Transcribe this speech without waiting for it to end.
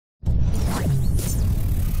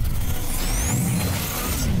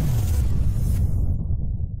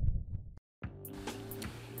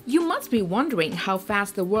must be wondering how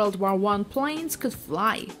fast the World War I planes could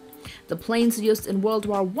fly. The planes used in World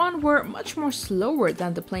War I were much more slower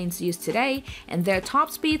than the planes used today, and their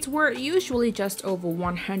top speeds were usually just over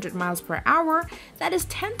 100 miles per hour, that is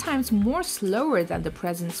 10 times more slower than the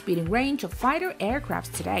present speeding range of fighter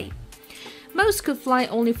aircrafts today. Most could fly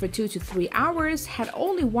only for 2 to 3 hours, had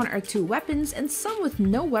only 1 or 2 weapons, and some with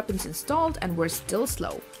no weapons installed and were still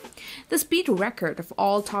slow. The speed record of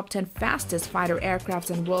all top 10 fastest fighter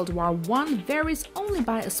aircrafts in World War I varies only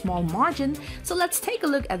by a small margin, so let's take a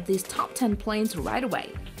look at these top 10 planes right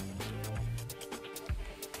away.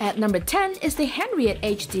 At number 10 is the Henriette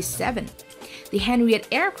HD-7. The Henriette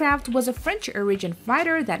aircraft was a French origin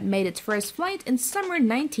fighter that made its first flight in summer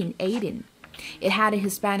 1918. It had a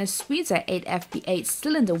Hispano-Suiza 8FP8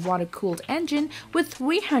 cylinder water-cooled engine with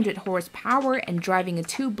 300 horsepower and driving a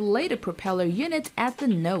 2-bladed propeller unit at the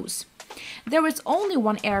nose. There was only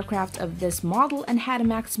one aircraft of this model and had a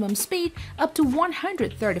maximum speed up to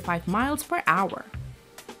 135 miles per hour.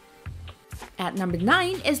 At number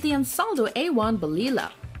 9 is the Ansaldo A1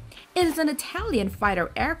 Balilla. It is an Italian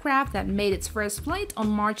fighter aircraft that made its first flight on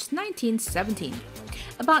March 1917.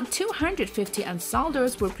 About 250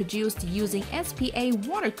 Ansaldos were produced using SPA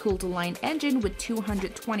water-cooled line engine with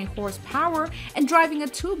 220 horsepower and driving a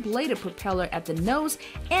 2-bladed propeller at the nose,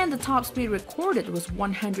 and the top speed recorded was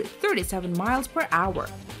 137 miles per hour.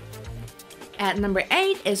 At number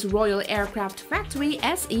 8 is Royal Aircraft Factory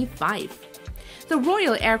SE-5. The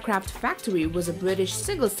Royal Aircraft Factory was a British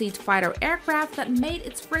single-seat fighter aircraft that made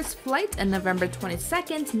its first flight on November 22,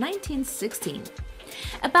 1916.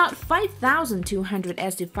 About 5,200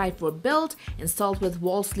 SE-5 were built, installed with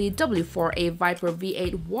Wolseley W4A Viper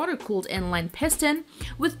V8 water-cooled inline piston,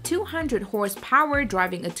 with 200 horsepower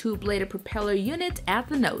driving a 2-bladed propeller unit at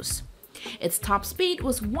the nose. Its top speed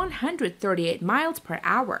was 138 miles per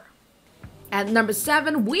hour. At number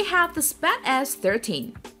 7, we have the Spat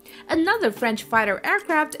S-13. Another French fighter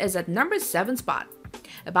aircraft is at number 7 spot.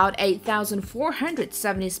 About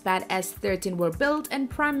 8,470 Spat S-13 were built and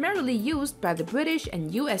primarily used by the British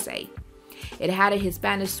and USA. It had a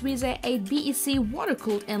Hispano-Suiza 8BEC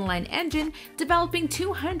water-cooled inline engine, developing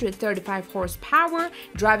 235 horsepower,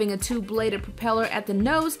 driving a 2-bladed propeller at the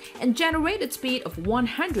nose, and generated speed of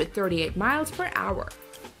 138 miles per hour.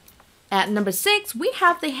 At number 6, we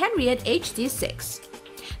have the Henriette HD-6.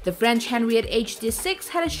 The French Henriette HD-6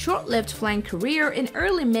 had a short-lived flying career in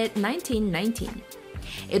early mid-1919.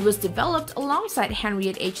 It was developed alongside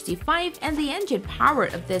Henriette HD-5, and the engine power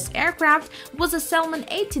of this aircraft was a Selman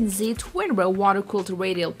 18Z twin-row water-cooled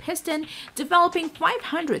radial piston, developing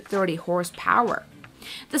 530 horsepower.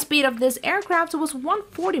 The speed of this aircraft was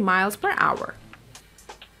 140 miles per hour.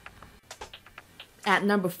 At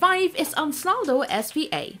number 5 is Ansaldo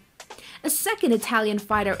SVA. A second Italian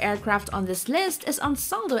fighter aircraft on this list is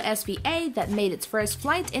Ansaldo SVA that made its first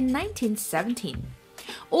flight in 1917.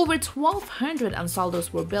 Over 1,200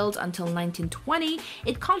 Ansaldos were built until 1920.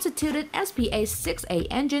 It constituted SPA's 6A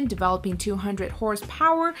engine, developing 200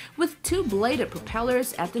 horsepower with 2-bladed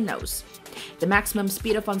propellers at the nose. The maximum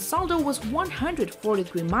speed of Ansaldo was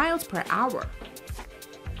 143 miles per hour.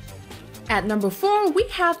 At number 4, we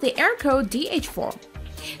have the Airco DH-4.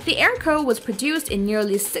 The Airco was produced in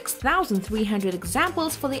nearly 6,300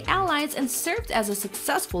 examples for the Allies and served as a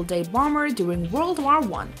successful day bomber during World War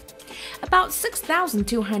I. About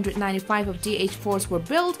 6,295 of DH-4s were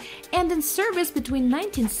built and in service between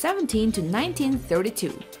 1917 to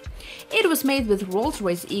 1932. It was made with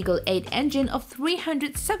Rolls-Royce Eagle 8 engine of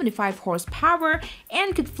 375 horsepower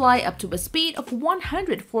and could fly up to a speed of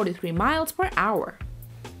 143 miles per hour.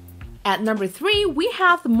 At number 3, we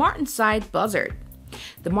have the Martinsyde Buzzard.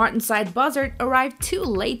 The Martinsyde Buzzard arrived too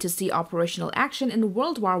late to see operational action in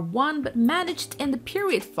World War I but managed in the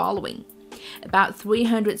period following. About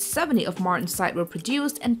 370 of Martinsyde were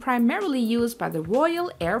produced and primarily used by the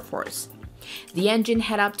Royal Air Force. The engine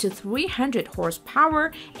had up to 300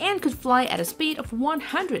 horsepower and could fly at a speed of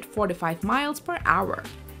 145 miles per hour.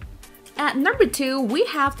 At number 2, we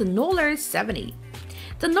have the Knoller 70.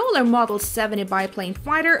 The Knoller Model 70 biplane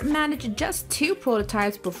fighter managed just 2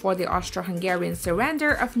 prototypes before the Austro-Hungarian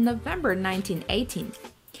surrender of November 1918.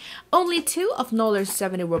 Only 2 of Knoller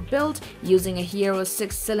 70 were built, using a Hero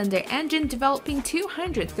 6-cylinder engine developing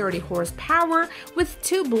 230 horsepower with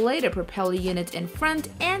 2-bladed propeller unit in front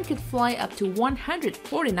and could fly up to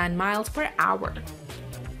 149 miles per hour.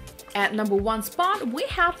 At number 1 spot, we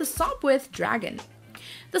have the Sopwith Dragon.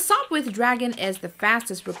 The Sopwith Dragon is the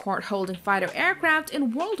fastest record-holding fighter aircraft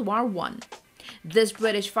in World War I. This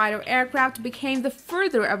British fighter aircraft became the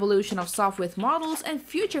further evolution of Sopwith models and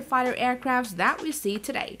future fighter aircrafts that we see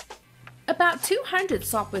today. About 200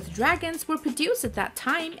 Sopwith Dragons were produced at that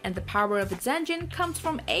time, and the power of its engine comes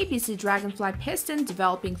from ABC Dragonfly piston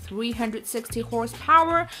developing 360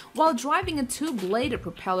 horsepower while driving a two-bladed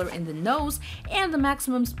propeller in the nose, and the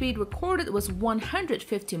maximum speed recorded was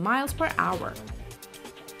 150 miles per hour.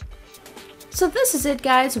 So this is it,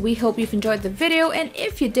 guys. We hope you've enjoyed the video, and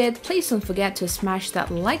if you did, please don't forget to smash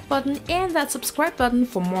that like button and that subscribe button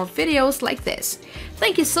for more videos like this.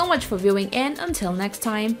 Thank you so much for viewing, and until next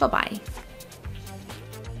time, bye bye.